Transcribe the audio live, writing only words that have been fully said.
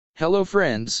Hello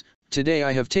friends, today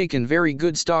I have taken very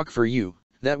good stock for you,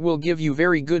 that will give you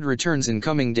very good returns in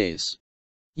coming days.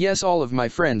 Yes, all of my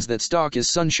friends, that stock is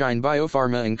Sunshine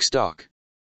Biopharma Inc. stock.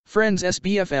 Friends,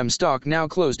 SBFM stock now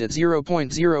closed at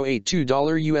 $0.082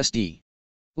 USD.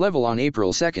 Level on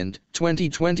April 2nd,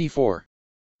 2024.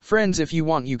 Friends, if you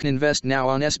want you can invest now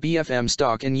on SBFM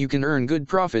stock and you can earn good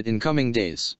profit in coming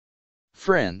days.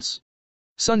 Friends,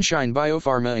 Sunshine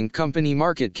Biopharma Inc. company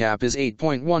market cap is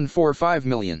 8.145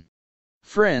 million.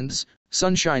 Friends,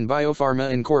 Sunshine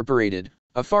Biopharma Incorporated,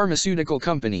 a pharmaceutical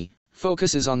company,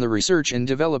 focuses on the research and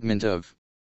development of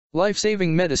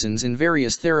life-saving medicines in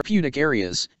various therapeutic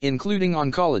areas, including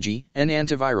oncology and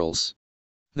antivirals.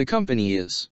 The company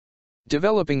is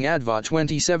developing Adva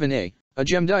 27A, a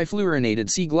gem-difluorinated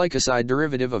C-glycoside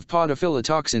derivative of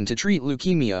podophyllitoxin to treat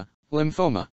leukemia,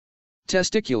 lymphoma,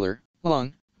 testicular,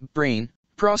 lung, brain,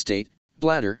 prostate,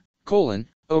 bladder, colon,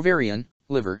 ovarian,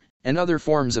 liver, and other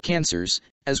forms of cancers,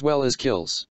 as well as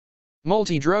kills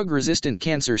multi-drug-resistant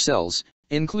cancer cells,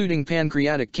 including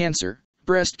pancreatic cancer,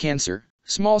 breast cancer,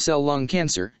 small cell lung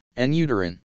cancer, and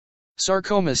uterine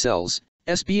sarcoma cells.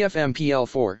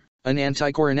 SBFM-PL4, an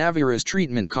anticoronavirus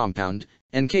treatment compound,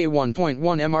 and K1.1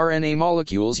 mRNA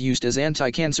molecules used as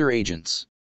anti-cancer agents.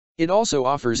 It also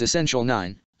offers Essential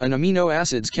 9, an amino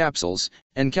acids capsules,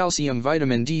 and calcium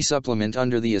vitamin D supplement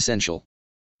under the Essential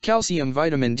Calcium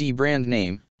Vitamin D brand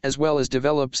name, as well as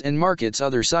develops and markets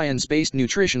other science-based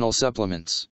nutritional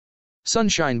supplements.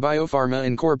 Sunshine Biopharma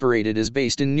Incorporated is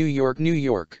based in New York, New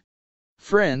York.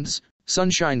 Friends,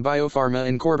 Sunshine Biopharma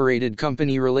Incorporated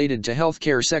company related to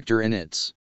healthcare sector and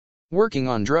it's working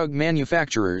on drug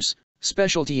manufacturers,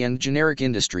 specialty and generic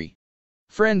industry.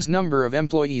 Friends, number of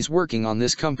employees working on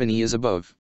this company is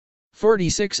above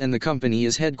 46 and the company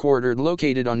is headquartered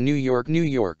located on New York, New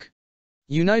York,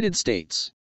 United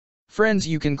States. Friends,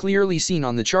 you can clearly seen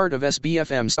on the chart of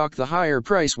SBFM stock the higher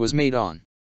price was made on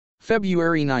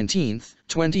February 19,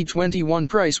 2021.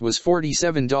 Price was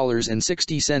 $47.60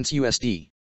 USD.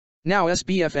 Now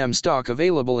SBFM stock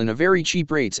available in a very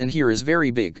cheap rates, and here is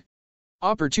very big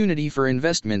opportunity for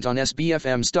investment on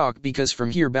SBFM stock because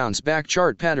from here bounce back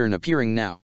chart pattern appearing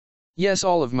now. Yes,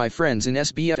 all of my friends, in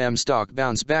SBFM stock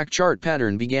bounce back chart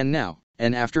pattern began now,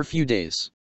 and after few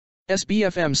days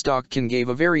SBFM stock can gave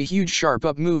a very huge sharp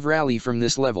up move rally from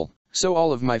this level. So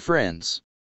all of my friends,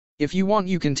 if you want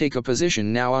you can take a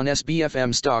position now on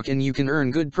SBFM stock and you can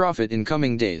earn good profit in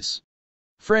coming days.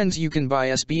 Friends, you can buy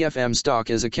SBFM stock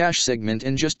as a cash segment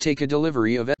and just take a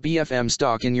delivery of SBFM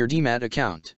stock in your demat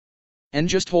account and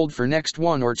just hold for next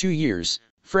 1 or 2 years.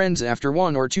 Friends, after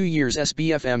 1 or 2 years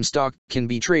SBFM stock can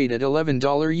be traded at $11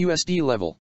 USD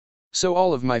level. So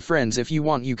all of my friends, if you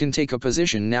want you can take a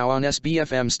position now on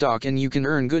SBFM stock and you can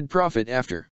earn good profit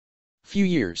after few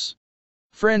years.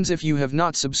 Friends, if you have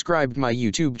not subscribed my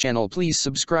YouTube channel, please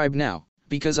subscribe now,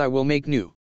 because I will make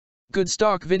new good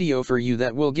stock video for you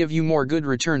that will give you more good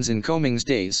returns in coming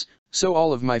days. So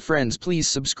all of my friends, please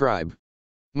subscribe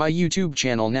my YouTube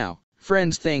channel now.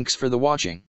 Friends, thanks for the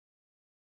watching.